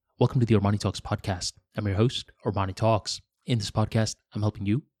Welcome to the Armani Talks podcast. I'm your host, Armani Talks. In this podcast, I'm helping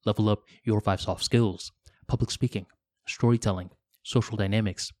you level up your 5 soft skills: public speaking, storytelling, social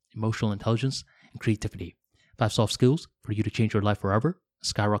dynamics, emotional intelligence, and creativity. 5 soft skills for you to change your life forever,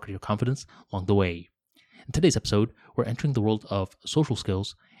 skyrocket your confidence along the way. In today's episode, we're entering the world of social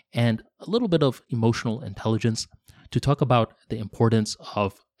skills and a little bit of emotional intelligence to talk about the importance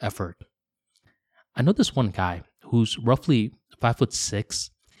of effort. I know this one guy who's roughly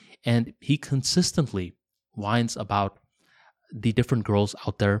 5'6", and he consistently whines about the different girls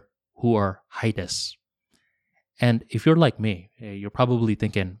out there who are heightist. And if you're like me, you're probably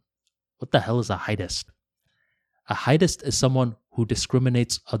thinking, what the hell is a heightist? A heightist is someone who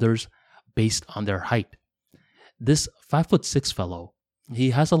discriminates others based on their height. This 5'6" fellow,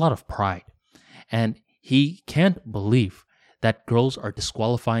 he has a lot of pride, and he can't believe that girls are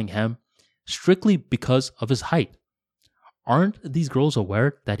disqualifying him strictly because of his height. Aren't these girls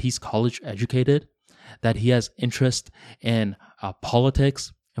aware that he's college educated, that he has interest in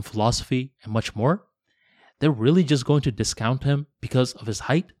politics and philosophy and much more? They're really just going to discount him because of his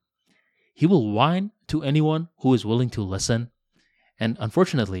height? He will whine to anyone who is willing to listen. And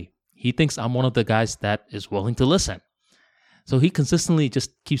unfortunately, he thinks I'm one of the guys that is willing to listen. So he consistently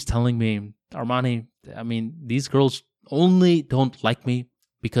just keeps telling me, Armani, these girls only don't like me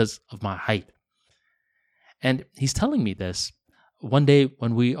because of my height. And he's telling me this one day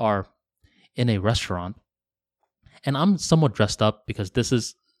when we are in a restaurant, and I'm somewhat dressed up because this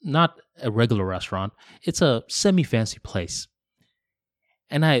is not a regular restaurant. It's a semi-fancy place.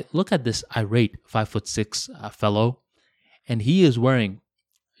 And I look at this irate 5'6" fellow, and he is wearing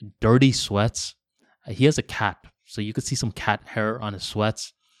dirty sweats. He has a cat, so you could see some cat hair on his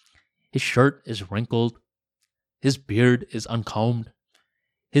sweats. His shirt is wrinkled. His beard is uncombed.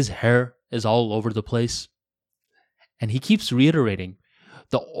 His hair is all over the place. And he keeps reiterating,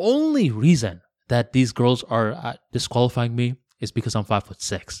 the only reason that these girls are disqualifying me is because I'm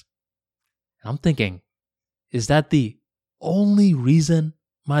 5'6". And I'm thinking, is that the only reason,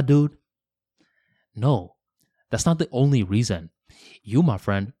 my dude? No, that's not the only reason. You, my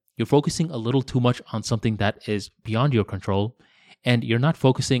friend, you're focusing a little too much on something that is beyond your control, and you're not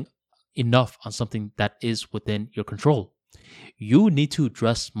focusing enough on something that is within your control. You need to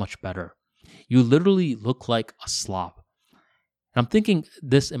dress much better. You literally look like a slob. And I'm thinking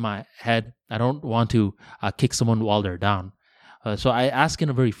this in my head. I don't want to kick someone while they're down. So I ask in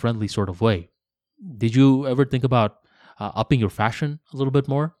a very friendly sort of way, did you ever think about upping your fashion a little bit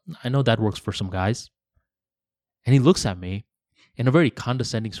more? I know that works for some guys. And he looks at me in a very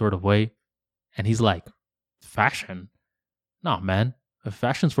condescending sort of way. And he's like, fashion? No, man.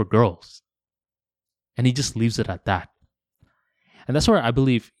 Fashion's for girls. And he just leaves it at that. And that's where I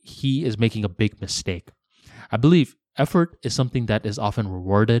believe he is making a big mistake. I believe effort is something that is often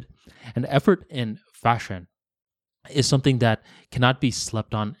rewarded, and effort in fashion is something that cannot be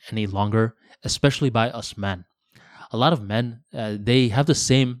slept on any longer, especially by us men. A lot of men, they have the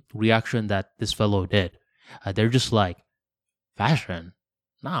same reaction that this fellow did. They're just like, fashion?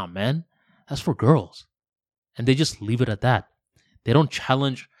 Nah, man, that's for girls. And they just leave it at that. They don't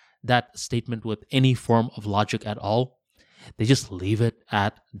challenge that statement with any form of logic at all. They just leave it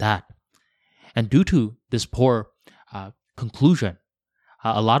at that. And due to this poor conclusion,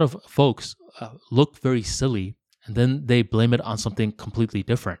 a lot of folks look very silly, and then they blame it on something completely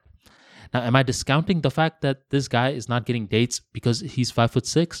different. Now, am I discounting the fact that this guy is not getting dates because he's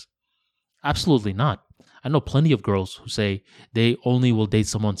 5'6"? Absolutely not. I know plenty of girls who say they only will date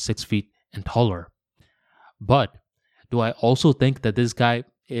someone 6 feet and taller. But do I also think that this guy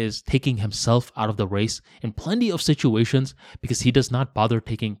is taking himself out of the race in plenty of situations because he does not bother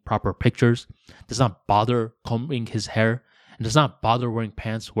taking proper pictures, does not bother combing his hair, and does not bother wearing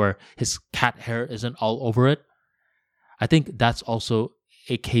pants where his cat hair isn't all over it? I think that's also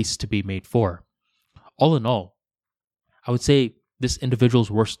a case to be made for. All in all, I would say this individual's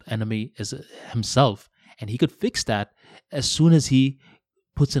worst enemy is himself, and he could fix that as soon as he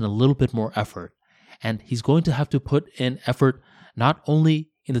puts in a little bit more effort. And he's going to have to put in effort not only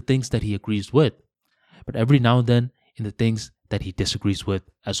in the things that he agrees with, but every now and then in the things that he disagrees with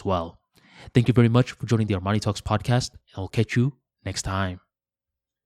as well. Thank you very much for joining the Armani Talks podcast, and I'll catch you next time.